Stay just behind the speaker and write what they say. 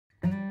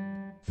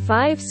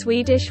5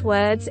 Swedish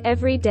words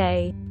every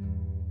day.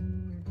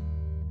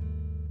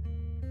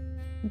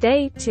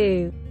 Day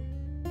 2.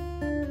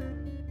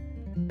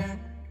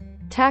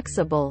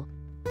 Taxable.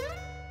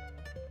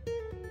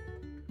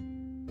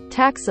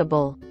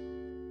 Taxable.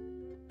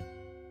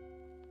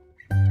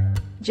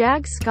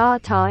 Jag ska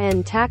ta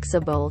en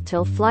taxable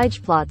till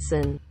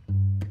flygplatsen.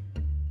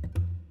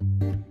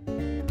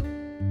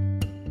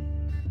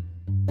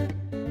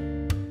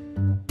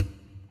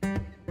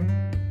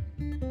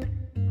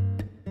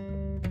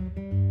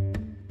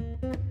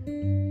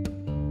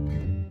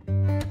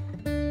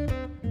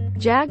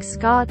 Jag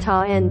ska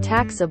ta en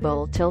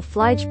taxable till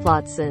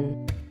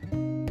flygplatsen.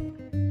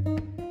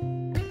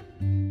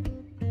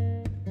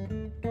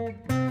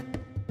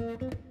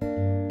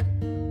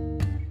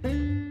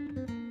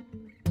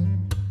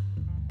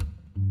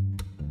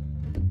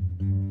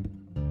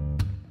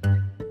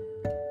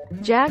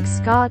 Jag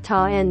ska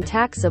ta en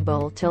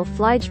taxable till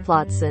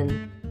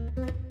flygplatsen.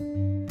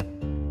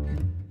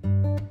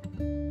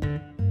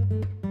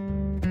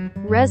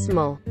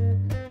 Resmål.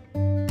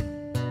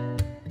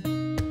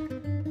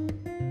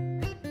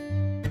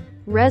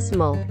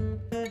 Resmål.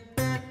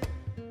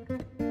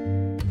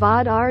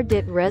 Vad är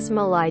ditt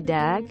resmål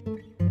idag?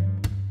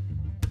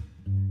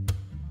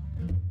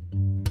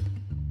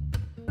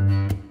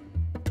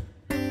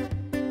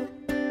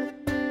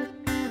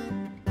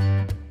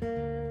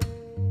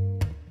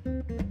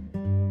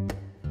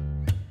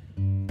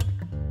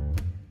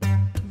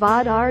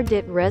 Vad är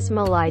ditt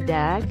resmål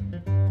idag?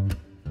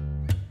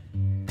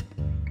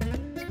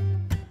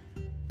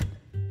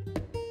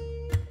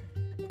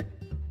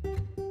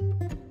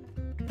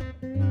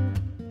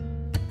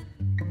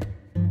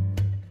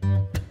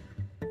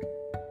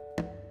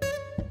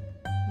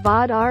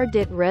 Vad är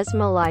ditt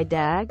resmål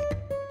idag?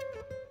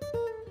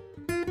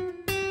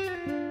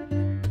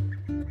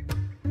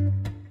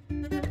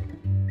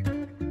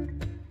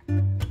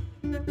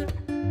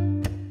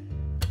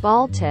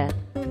 Baltät.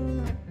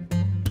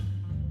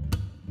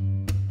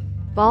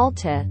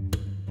 Baltät.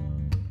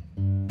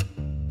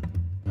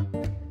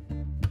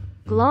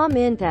 Glöm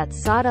inte att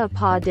sätta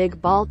på dig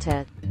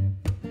baltät.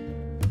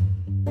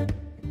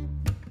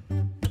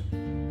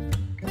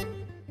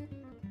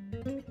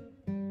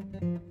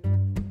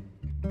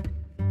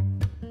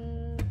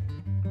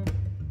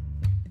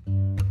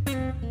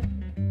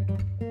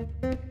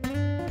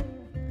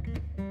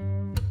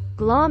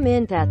 Glöm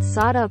inte att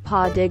sätta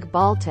på dig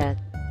baltät.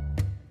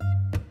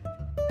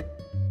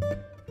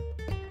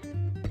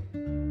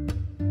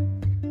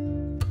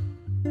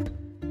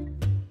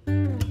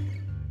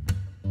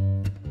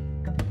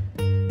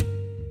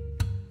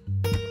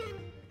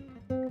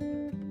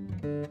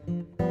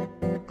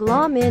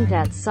 Glöm inte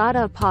att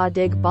sätta på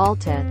dig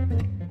baltät.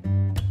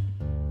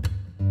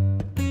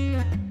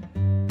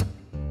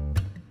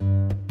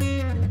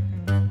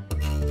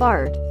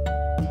 Fart.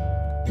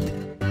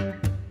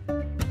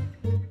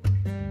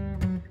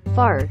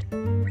 Fart.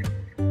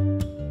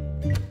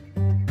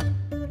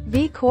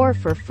 Vi kör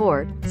för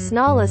fort,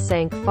 snälla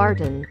sänk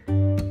farten.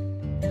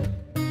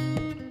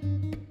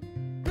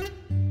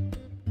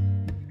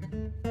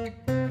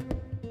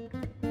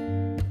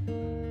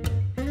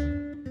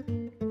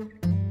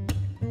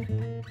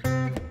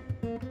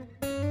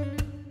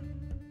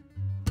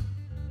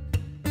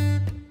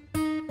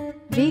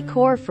 Vi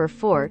kör för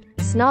fort,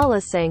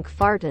 snälla sänk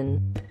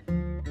farten.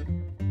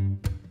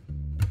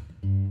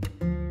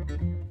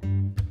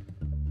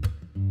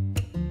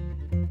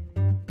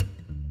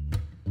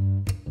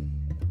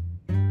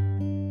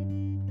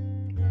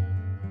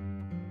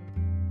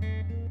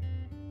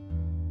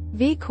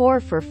 Vi kör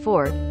för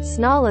fort,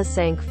 snälla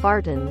sänk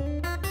farten.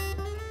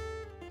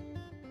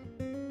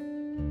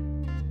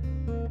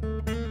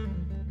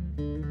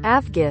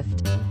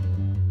 Avgift.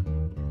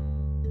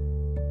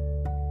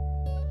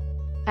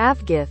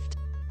 Avgift.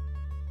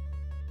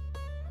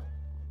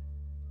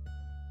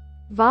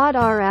 Vad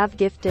är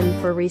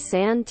avgiften för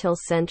resan till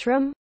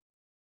centrum?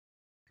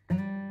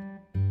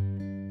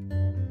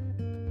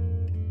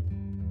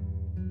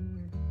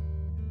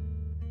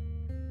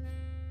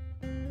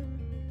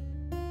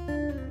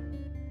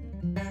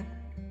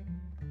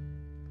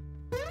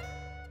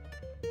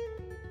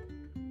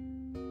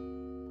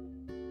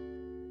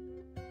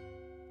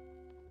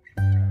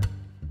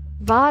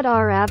 Vad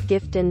är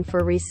avgiften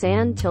för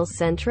resan till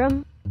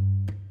centrum?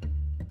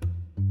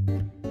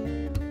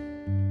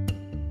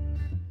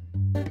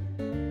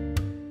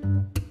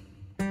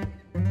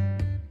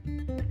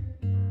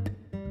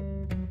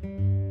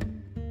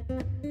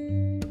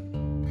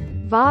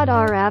 Vad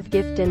är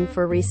avgiften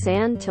för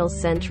resan till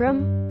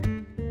centrum?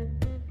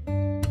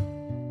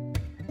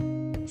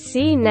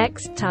 See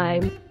next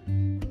time.